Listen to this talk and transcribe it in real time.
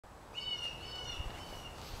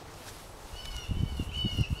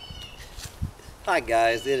Hi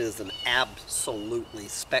guys, it is an absolutely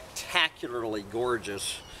spectacularly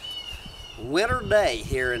gorgeous winter day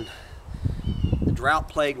here in the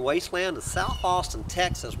drought-plagued wasteland of South Austin,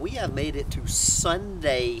 Texas. We have made it to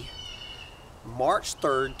Sunday, March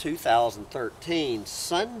 3rd, 2013,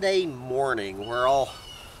 Sunday morning, where all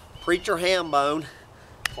Preacher Hambone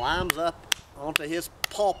climbs up onto his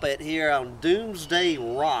pulpit here on Doomsday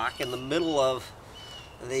Rock in the middle of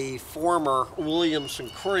the former Williamson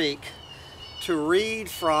Creek to read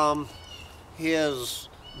from his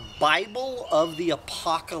Bible of the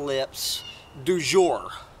Apocalypse du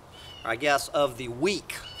jour, I guess of the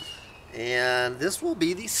week. And this will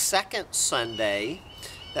be the second Sunday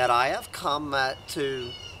that I have come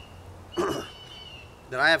to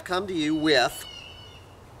you with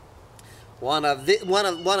one of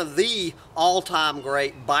the all-time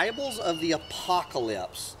great Bibles of the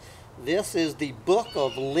Apocalypse. This is the book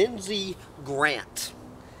of Lindsey Grant.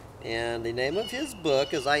 And the name of his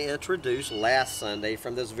book, as I introduced last Sunday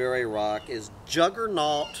from this very rock, is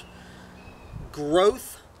Juggernaut,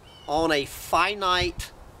 Growth on a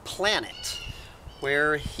Finite Planet,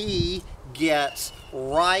 where he gets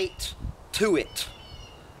right to it.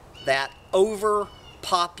 That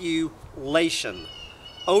overpopulation.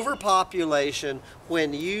 Overpopulation,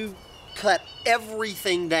 when you cut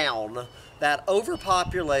everything down, that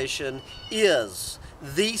overpopulation is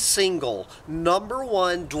the single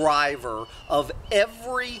 #1 driver of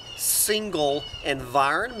every single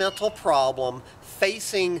environmental problem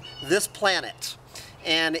facing this planet.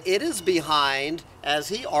 And it is behind, as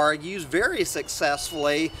he argues very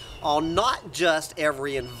successfully, on not just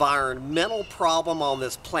every environmental problem on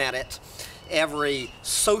this planet, every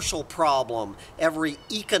social problem, every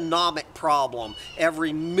economic problem,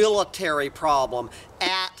 every military problem.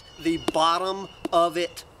 At the bottom of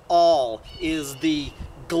it all is the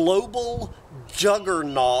global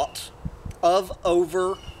juggernaut of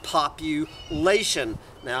overpopulation.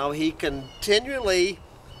 Now, he continually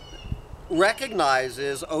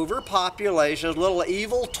recognizes overpopulation's little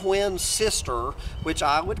evil twin sister, which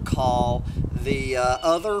I would call the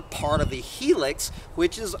other part of the helix,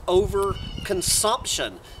 which is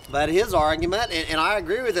overconsumption. But his argument, and I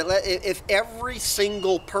agree with it, if every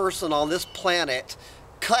single person on this planet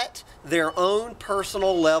cut their own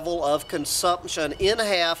personal level of consumption in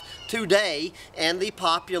half today, and the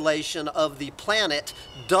population of the planet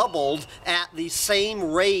doubled at the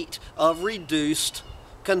same rate of reduced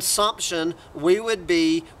consumption, we would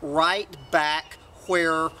be right back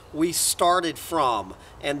where we started from.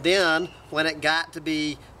 And then when it got to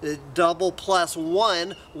be the double plus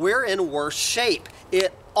one, we're in worse shape.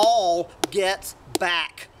 It all gets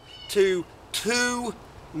back to too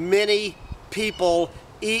many people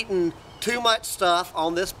eating too much stuff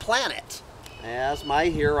on this planet, as my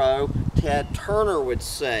hero Ted Turner would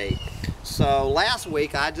say. So last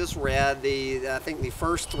week I just read I think the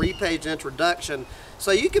first 3-page introduction,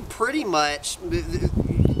 so you could pretty much,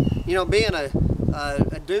 you know, being a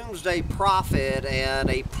doomsday prophet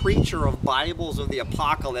and a preacher of Bibles of the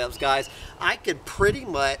Apocalypse, guys, I could pretty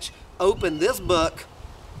much open this book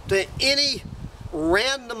to any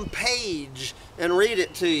random page and read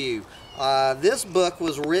it to you. This book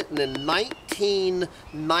was written in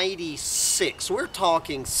 1996. We're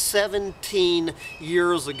talking 17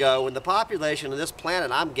 years ago, when the population of this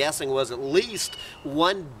planet, I'm guessing, was at least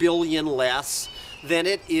 1 billion less than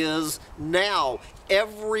it is now.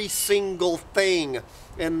 Every single thing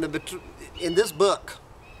in this book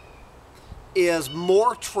is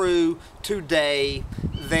more true today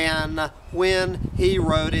than when he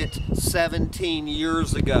wrote it 17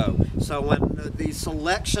 years ago. So when the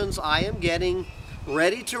selections I am getting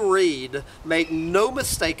ready to read, make no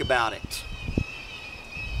mistake about it,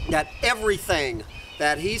 that everything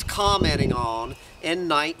that he's commenting on in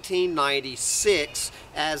 1996,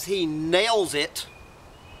 as he nails it,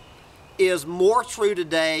 is more true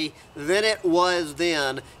today than it was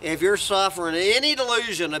then. If you're suffering any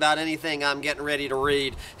delusion about anything I'm getting ready to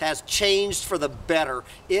read, has changed for the better.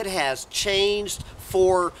 It has changed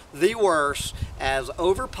for the worse, as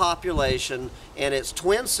overpopulation and its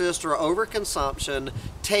twin sister overconsumption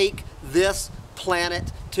take this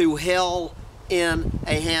planet to hell in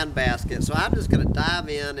a handbasket. So I'm just going to dive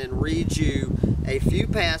in and read you a few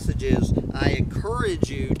passages. I encourage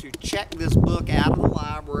you to check this book out of the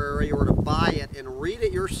library or to buy it and read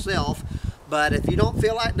it yourself. But if you don't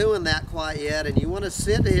feel like doing that quite yet, and you want to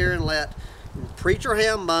sit here and let Preacher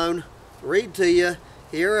Hambone read to you,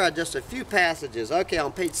 here are just a few passages. Okay,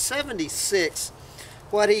 on page 76,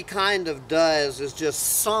 what he kind of does is just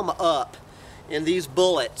sum up in these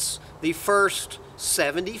bullets the first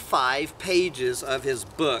 75 pages of his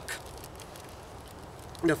book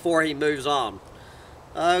before he moves on.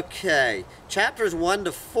 Okay, chapters 1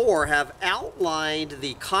 to 4 have outlined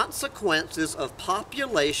the consequences of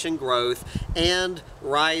population growth and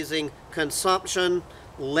rising consumption.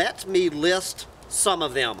 Let me list some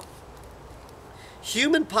of them.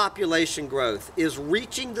 Human population growth is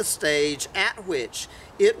reaching the stage at which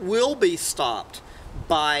it will be stopped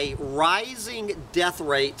by rising death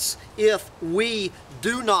rates if we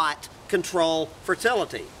do not control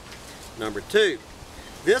fertility. Number 2,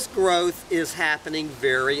 this growth is happening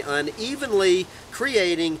very unevenly,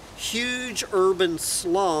 creating huge urban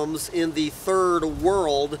slums in the third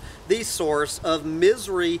world, the source of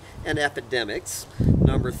misery and epidemics.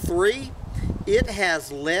 Number 3, it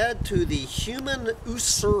has led to the human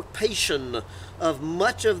usurpation of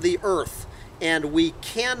much of the earth, and we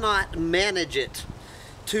cannot manage it,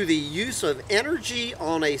 to the use of energy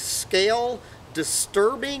on a scale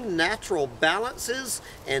disturbing natural balances,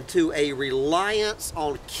 and to a reliance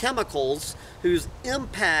on chemicals whose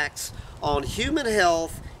impacts on human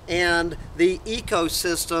health and the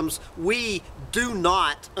ecosystems we do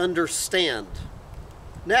not understand.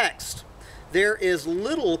 Next, there is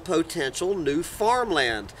little potential new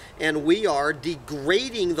farmland, and we are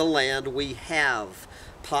degrading the land we have.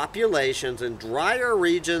 Populations in drier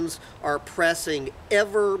regions are pressing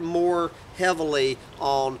ever more heavily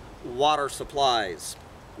on water supplies.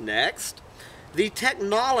 Next, the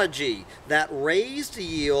technology that raised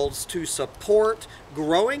yields to support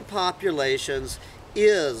growing populations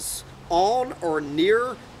is on or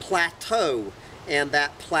near plateau, and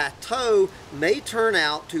that plateau may turn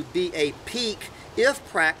out to be a peak if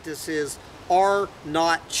practices are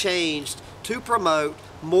not changed to promote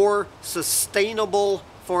more sustainable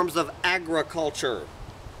forms of agriculture.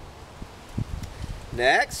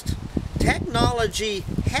 Next, technology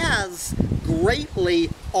has greatly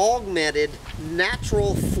augmented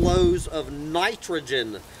natural flows of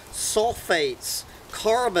nitrogen, sulfates,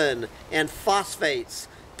 carbon, and phosphates,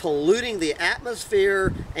 polluting the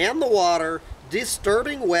atmosphere and the water,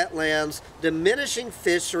 disturbing wetlands, diminishing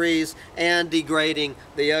fisheries, and degrading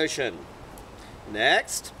the ocean.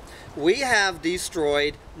 Next, we have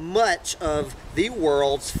destroyed much of the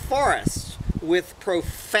world's forests with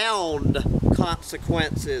profound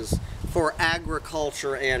consequences for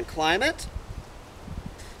agriculture and climate.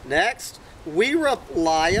 Next, we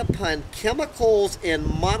rely upon chemicals in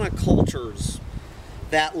monocultures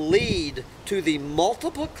that lead to the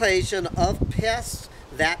multiplication of pests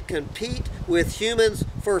that compete with humans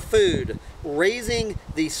for food, raising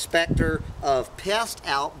the specter of pest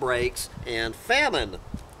outbreaks and famine.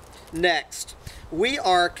 Next, we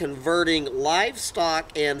are converting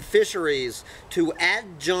livestock and fisheries to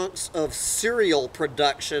adjuncts of cereal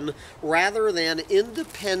production rather than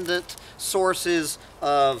independent sources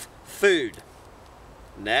of food.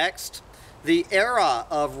 Next, the era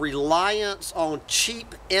of reliance on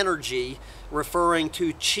cheap energy, referring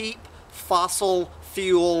to cheap fossil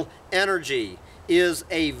fuel energy, is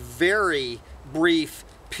a very brief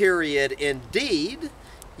period indeed,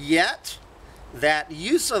 yet that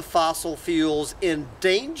use of fossil fuels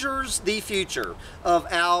endangers the future of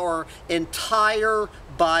our entire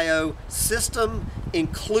biosystem,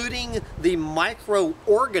 including the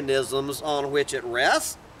microorganisms on which it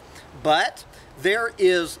rests. But there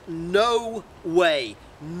is no way,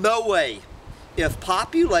 if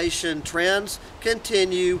population trends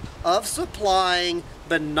continue, of supplying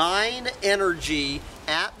benign energy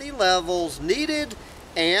at the levels needed,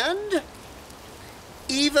 and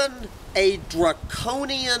even a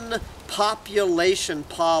draconian population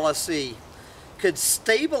policy could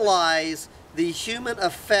stabilize the human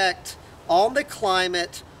effect on the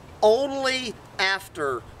climate only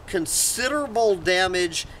after considerable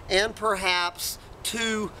damage and perhaps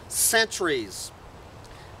 2 centuries.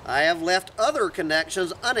 I have left other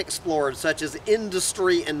connections unexplored, such as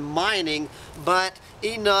industry and mining, but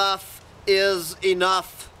enough is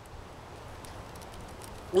enough.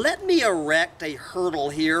 Let me erect a hurdle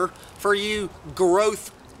here for you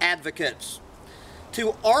growth advocates.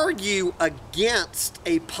 To argue against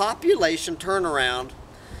a population turnaround,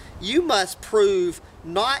 you must prove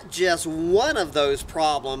not just one of those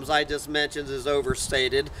problems I just mentioned is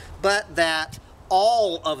overstated, but that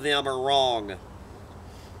all of them are wrong.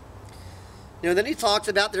 You know, then he talks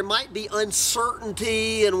about there might be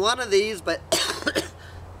uncertainty in one of these, but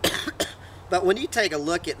but when you take a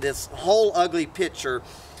look at this whole ugly picture,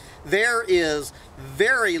 there is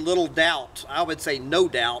very little doubt, I would say no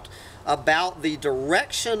doubt, about the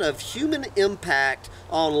direction of human impact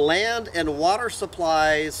on land and water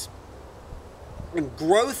supplies. And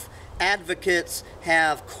growth advocates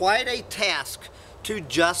have quite a task to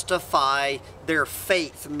justify their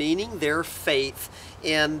faith, meaning their faith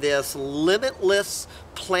in this limitless,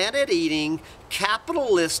 planet-eating,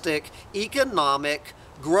 capitalistic, economic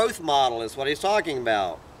growth model is what he's talking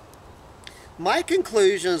about. My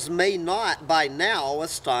conclusions may not by now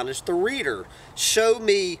astonish the reader. Show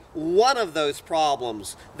me one of those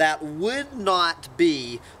problems that would not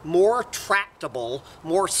be more tractable,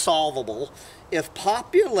 more solvable, if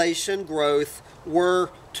population growth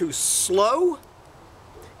were to slow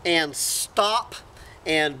and stop,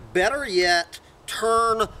 and better yet,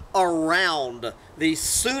 turn around. The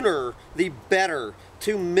sooner, the better,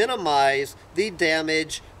 to minimize the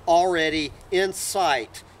damage already in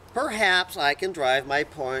sight. Perhaps I can drive my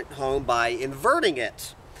point home by inverting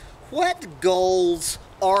it. What goals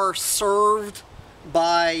are served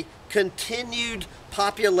by continued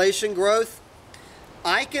population growth?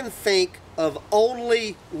 I can think of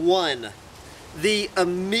only one: the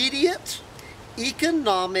immediate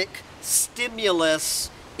economic stimulus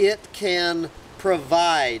it can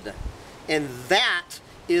provide. And that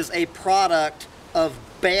is a product of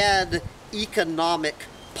bad economic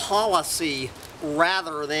policy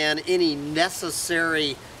rather than any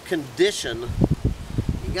necessary condition.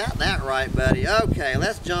 You got that right, buddy. Okay,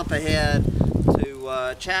 let's jump ahead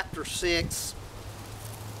to chapter 6,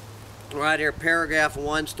 right here, paragraph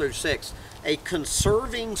 1 through 6. A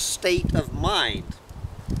conserving state of mind.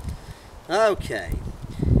 Okay.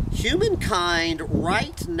 Humankind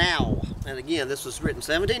right now, and again, this was written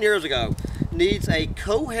 17 years ago, needs a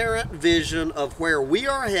coherent vision of where we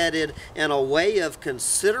are headed and a way of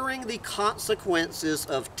considering the consequences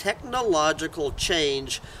of technological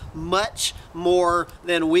change much more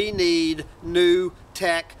than we need new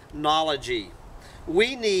technology.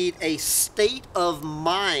 We need a state of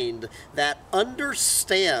mind that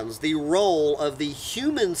understands the role of the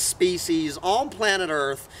human species on planet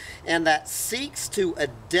Earth and that seeks to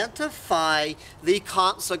identify the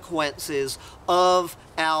consequences of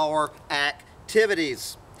our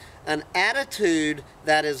activities. An attitude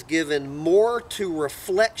that is given more to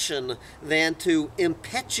reflection than to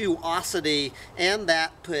impetuosity, and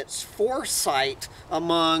that puts foresight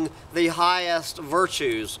among the highest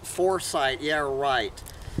virtues. Foresight, yeah, right.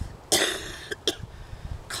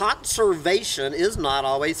 Conservation is not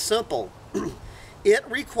always simple. It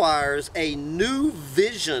requires a new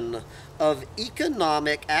vision of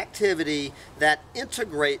economic activity that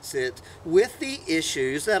integrates it with the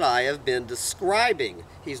issues that I have been describing.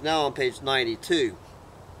 He's now on page 92.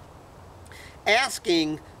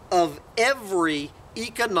 Asking of every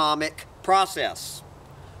economic process,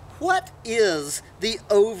 what is the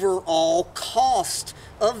overall cost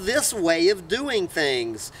of this way of doing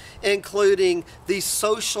things, including the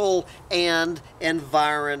social and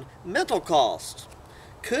environmental cost?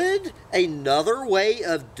 Could another way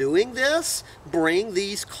of doing this bring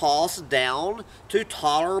these costs down to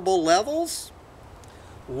tolerable levels?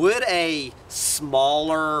 Would a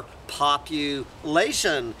smaller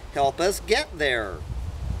population help us get there?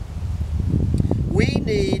 We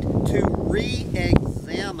need to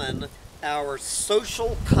re-examine our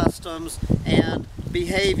social customs and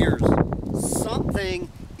behaviors.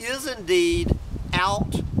 Something is indeed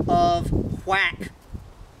out of whack.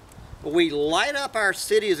 We light up our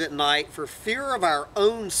cities at night for fear of our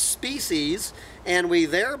own species, and we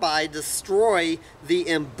thereby destroy the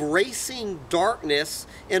embracing darkness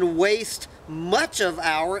and waste much of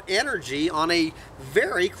our energy on a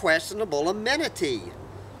very questionable amenity.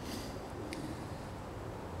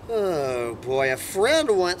 Oh boy, a friend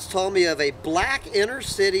once told me of a black inner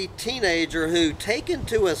city teenager who, taken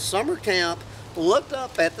to a summer camp, looked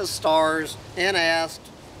up at the stars and asked,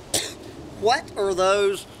 "What are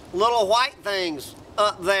those little white things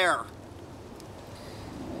up there?"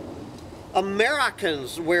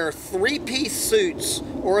 Americans wear three-piece suits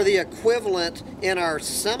or the equivalent in our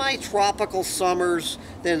semi-tropical summers,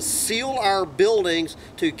 then seal our buildings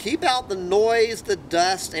to keep out the noise, the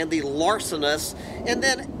dust, and the larcenous, and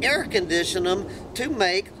then air condition them to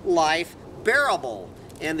make life bearable.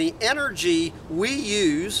 And the energy we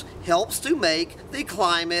use helps to make the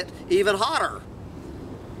climate even hotter.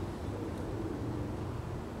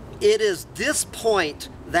 It is this point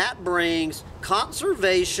that brings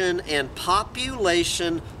conservation and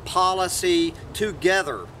population policy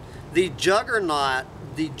together. The juggernaut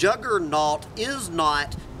is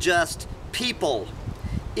not just people.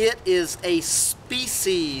 It is a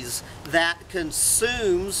species that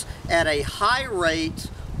consumes at a high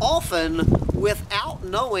rate, often without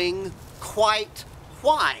knowing quite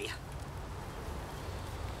why.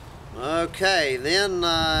 Okay, then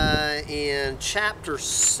in chapter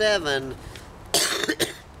 7,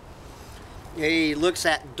 he looks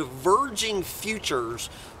at diverging futures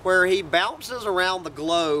where he bounces around the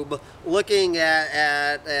globe looking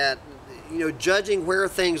at you know, judging where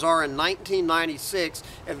things are in 1996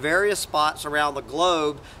 at various spots around the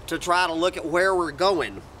globe to try to look at where we're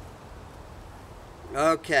going.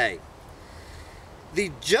 Okay.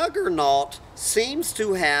 The Juggernaut seems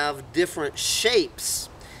to have different shapes.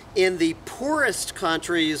 In the poorest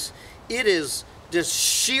countries, it is just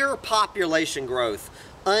sheer population growth,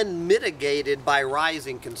 unmitigated by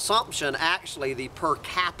rising consumption. Actually, the per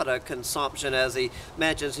capita consumption, as he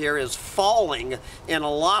mentions here, is falling in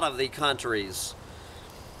a lot of the countries.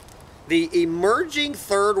 The emerging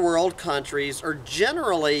third world countries are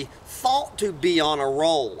generally thought to be on a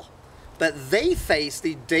roll, but they face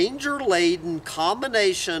the danger-laden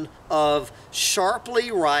combination of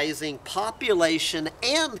sharply rising population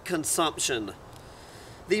and consumption.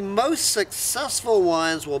 The most successful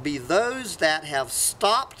ones will be those that have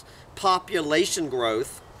stopped population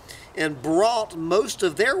growth and brought most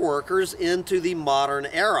of their workers into the modern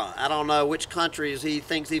era. I don't know which countries he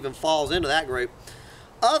thinks even falls into that group.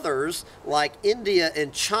 Others, like India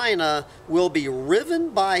and China, will be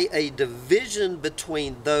riven by a division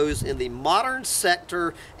between those in the modern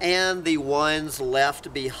sector and the ones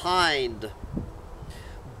left behind.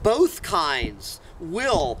 Both kinds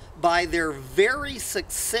will, by their very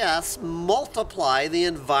success, multiply the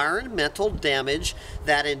environmental damage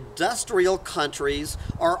that industrial countries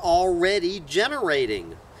are already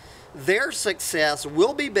generating. Their success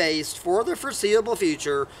will be based for the foreseeable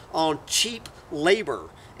future on cheap labor,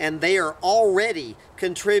 and they are already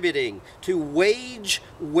contributing to wage,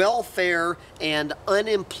 welfare, and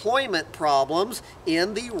unemployment problems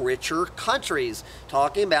in the richer countries.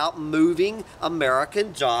 Talking about moving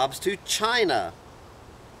American jobs to China.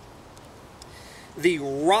 The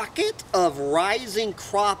rocket of rising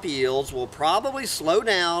crop yields will probably slow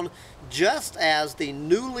down just as the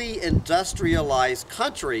newly industrialized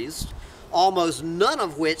countries, almost none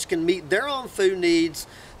of which can meet their own food needs,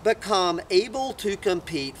 become able to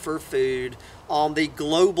compete for food on the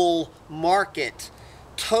global market.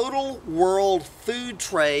 Total world food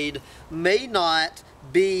trade may not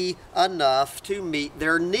be enough to meet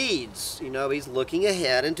their needs. You know, he's looking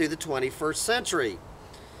ahead into the 21st century.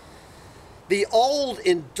 The old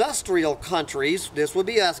industrial countries, this would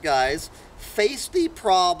be us guys, face the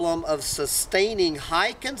problem of sustaining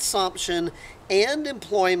high consumption and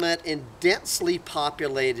employment in densely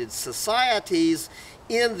populated societies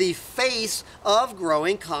in the face of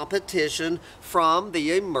growing competition from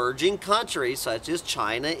the emerging countries such as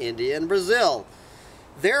China, India, and Brazil.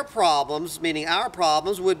 Their problems, meaning our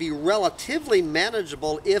problems, would be relatively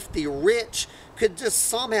manageable if the rich could just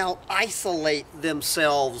somehow isolate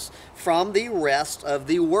themselves from the rest of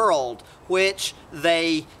the world, which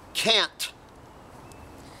they can't.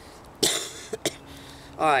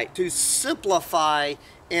 All right, to simplify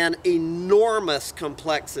an enormous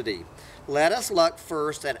complexity, let us look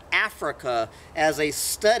first at Africa as a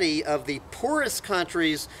study of the poorest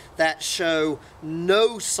countries that show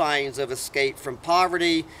no signs of escape from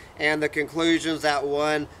poverty and the conclusions that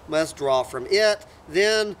one must draw from it.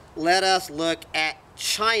 Then let us look at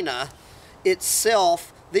China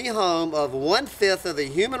itself, the home of 1/5 of the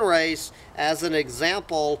human race, as an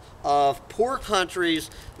example of poor countries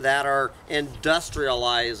that are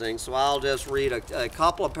industrializing. So I'll just read a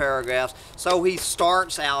couple of paragraphs. So he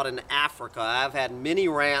starts out in Africa. I've had many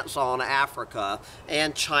rants on Africa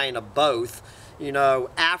and China both. You know,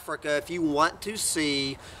 Africa, if you want to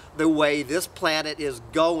see the way this planet is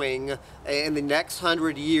going in the next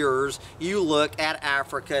 100 years, you look at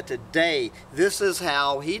Africa today. This is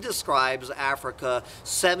how he describes Africa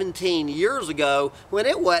 17 years ago when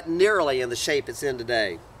it wasn't nearly in the shape it's in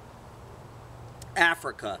today.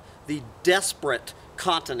 Africa, the desperate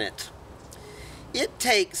continent. It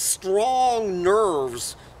takes strong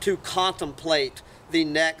nerves to contemplate the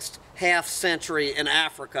next half century in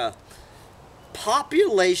Africa.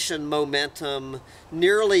 Population momentum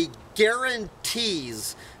nearly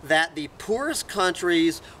guarantees that the poorest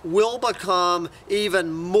countries will become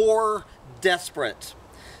even more desperate.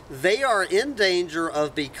 They are in danger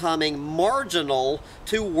of becoming marginal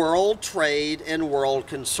to world trade and world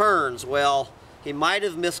concerns. Well, he might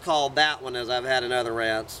have miscalled that one, as I've had in other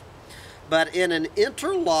rants. But in an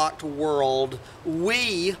interlocked world,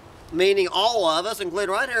 we, meaning all of us,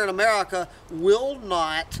 including right here in America, will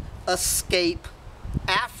not escape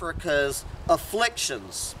Africa's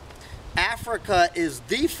afflictions. Africa is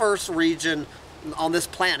the first region on this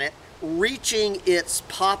planet reaching its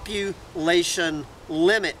population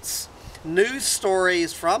limits. News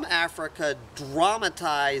stories from Africa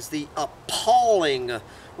dramatize the appalling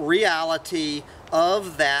reality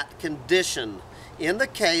of that condition. In the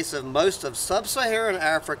case of most of sub-Saharan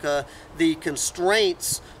Africa, the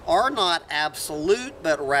constraints are not absolute,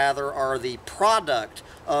 but rather are the product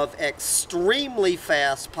of extremely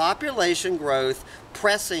fast population growth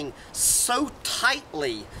pressing so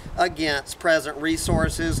tightly against present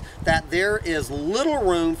resources that there is little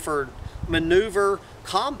room for maneuver,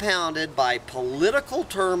 compounded by political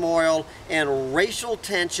turmoil and racial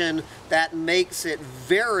tension that makes it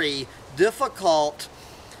very difficult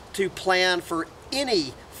to plan for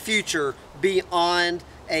any future beyond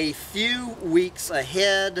a few weeks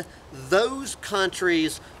ahead. Those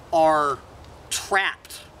countries are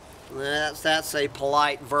trapped. That's a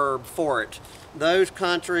polite verb for it. Those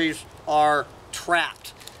countries are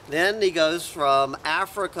trapped. Then he goes from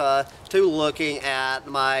Africa to looking at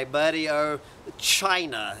my buddy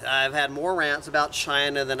China. I've had more rants about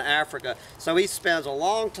China than Africa. So he spends a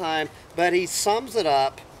long time, but he sums it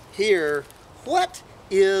up here. What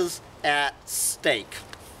is at stake?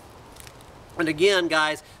 And again,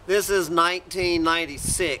 guys, this is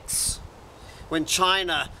 1996, when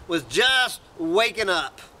China was just waking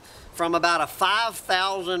up from about a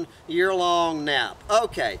 5,000 year long nap.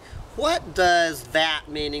 Okay, what does that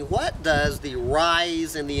mean? What does the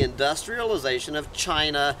rise in the industrialization of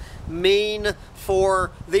China mean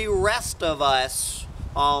for the rest of us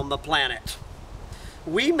on the planet?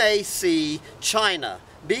 We may see China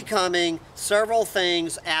becoming several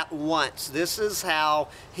things at once. This is how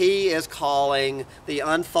he is calling the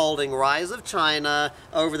unfolding rise of China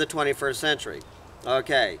over the 21st century.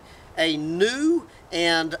 Okay, a new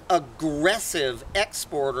and aggressive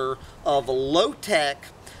exporter of low-tech,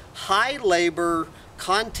 high-labor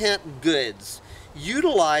content goods,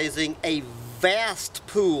 utilizing a vast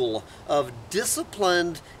pool of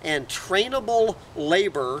disciplined and trainable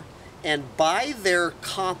labor, and by their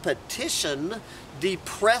competition,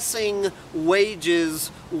 depressing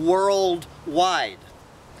wages worldwide.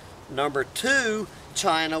 Number two,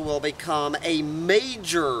 China will become a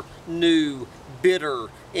major new bidder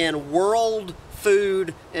in world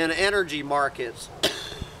food and energy markets.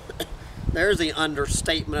 There's the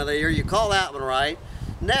understatement of the year. You call that one right.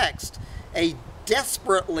 Next, a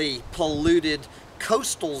desperately polluted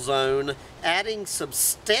coastal zone, adding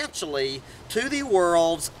substantially to the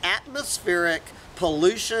world's atmospheric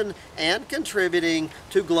pollution and contributing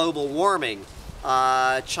to global warming.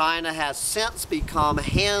 China has since become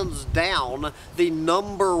hands down the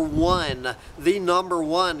number one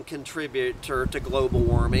contributor to global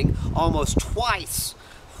warming, almost twice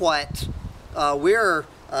what we're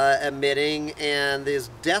emitting. And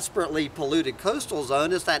this desperately polluted coastal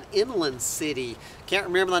zone is that inland city. Can't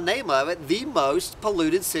remember the name of it. The most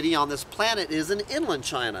polluted city on this planet is in inland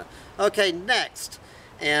China. Okay, next,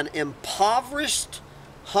 an impoverished,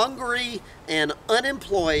 hungry, and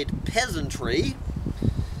unemployed peasantry.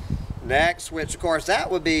 Next, which of course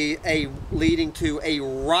that would be leading to a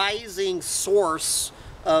rising source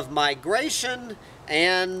of migration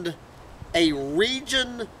and a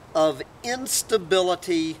region of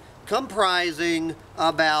instability comprising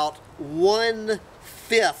about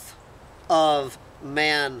 1/5 of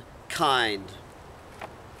mankind.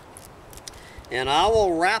 And I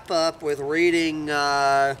will wrap up with reading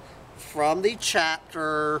from the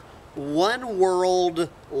chapter, One World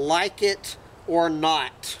Like It or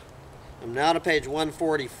Not. I'm now to page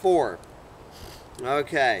 144.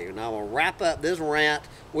 Okay, and I will wrap up this rant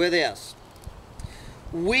with this.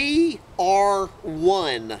 We are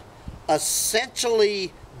one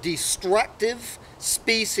essentially destructive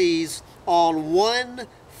species on one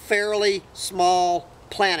fairly small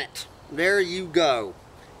planet. There you go.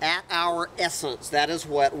 At our essence, that is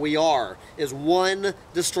what we are, is one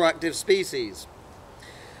destructive species.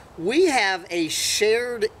 We have a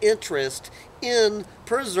shared interest in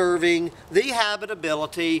preserving the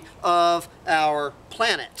habitability of our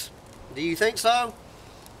planet. Do you think so?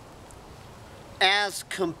 As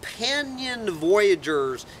companion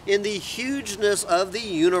voyagers in the hugeness of the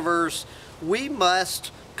universe, we must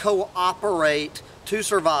cooperate to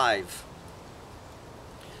survive.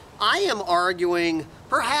 I am arguing,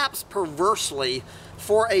 perhaps perversely,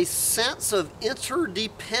 for a sense of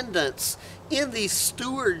interdependence in the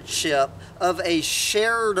stewardship of a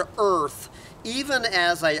shared earth, even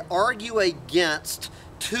as I argue against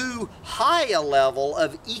too high a level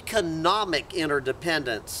of economic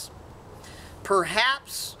interdependence.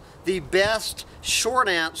 Perhaps the best short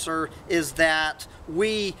answer is that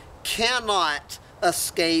we cannot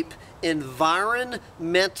escape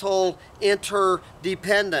environmental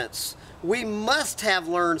interdependence. We must have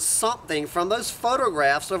learned something from those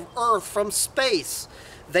photographs of Earth from space.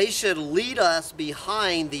 They should lead us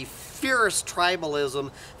behind the fierce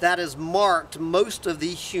tribalism that has marked most of the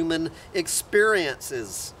human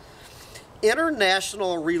experiences.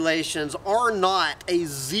 International relations are not a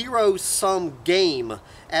zero-sum game,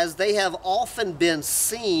 as they have often been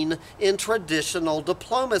seen in traditional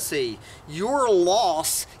diplomacy. Your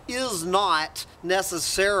loss is not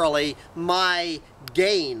necessarily my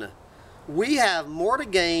gain. We have more to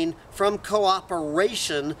gain from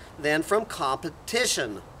cooperation than from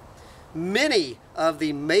competition. Many of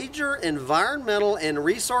the major environmental and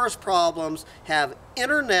resource problems have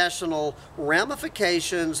international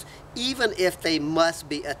ramifications, even if they must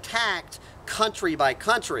be attacked country by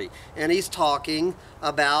country. And he's talking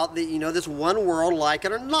about this one world, like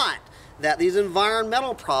it or not, that these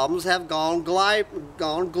environmental problems have gone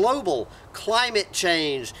global. Climate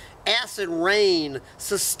change, acid rain,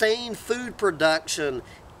 sustained food production,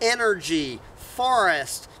 energy,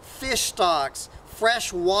 forest, fish stocks,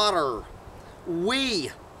 fresh water.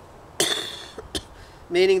 We,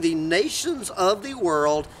 meaning the nations of the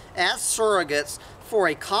world, as surrogates for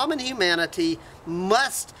a common humanity,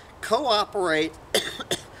 must cooperate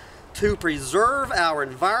to preserve our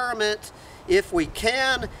environment if we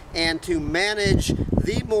can, and to manage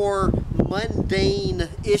the more mundane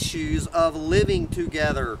issues of living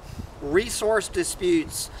together: resource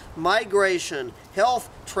disputes, migration, health,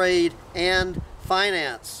 trade, and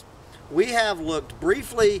finance. We have looked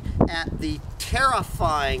briefly at the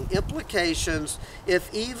terrifying implications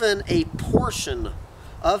if even a portion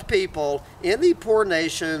of people in the poor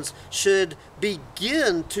nations should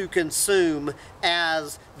begin to consume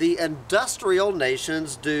as the industrial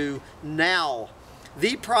nations do now.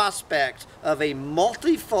 The prospect of a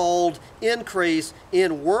multifold increase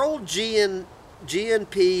in world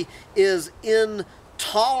GNP is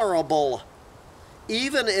intolerable,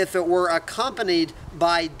 even if it were accompanied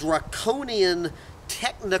by draconian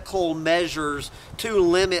technical measures to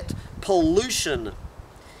limit pollution.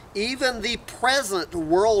 Even the present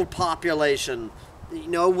world population,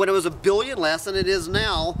 when it was 1 billion less than it is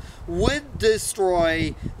now, would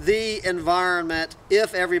destroy the environment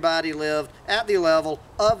if everybody lived at the level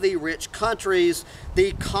of the rich countries.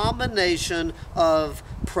 The combination of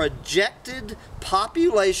projected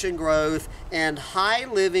population growth and high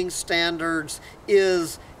living standards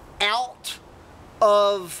is out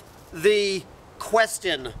of the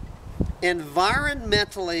question.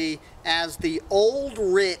 Environmentally, as the old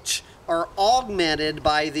rich are augmented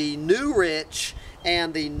by the new rich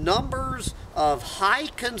and the numbers of high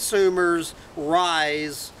consumers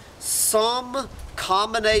rise, some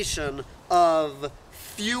combination of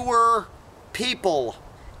fewer people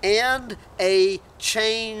and a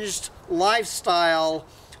changed lifestyle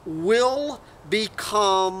will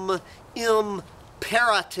become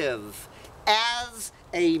imperative as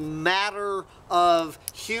a matter of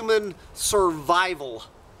human survival.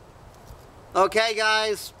 Okay,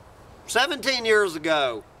 guys, 17 years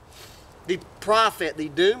ago, the prophet, the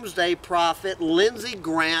doomsday prophet, Lindsey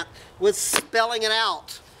Grant, was spelling it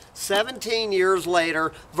out. 17 years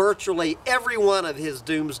later, virtually every one of his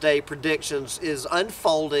doomsday predictions is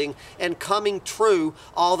unfolding and coming true,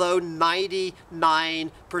 although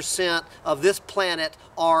 99% of this planet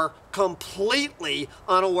are completely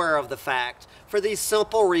unaware of the fact, for the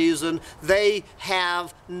simple reason they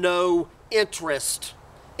have no interest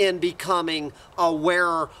in becoming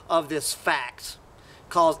aware of this fact,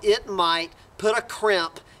 because it might put a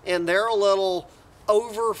crimp in their little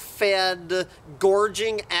overfed,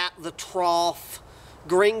 gorging at the trough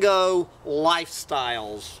gringo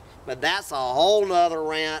lifestyles. But that's a whole nother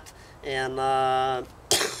rant, and I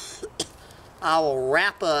will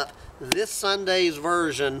wrap up this Sunday's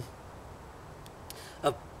version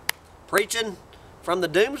of preaching from the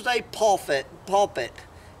Doomsday pulpit,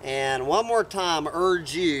 and one more time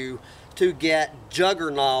urge you to get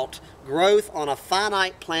Juggernaut, Growth on a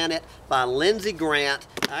Finite Planet by Lindsey Grant.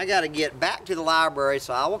 I got to get back to the library,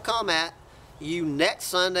 so I will come at you next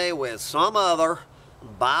Sunday with some other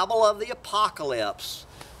Bible of the Apocalypse.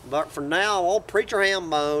 But for now, old Preacher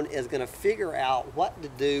Hambone is going to figure out what to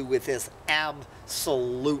do with this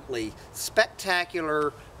absolutely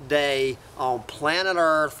spectacular day on planet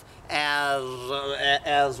Earth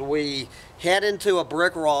as we head into a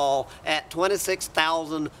brick wall at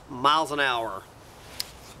 26,000 miles an hour.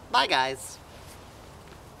 Bye, guys.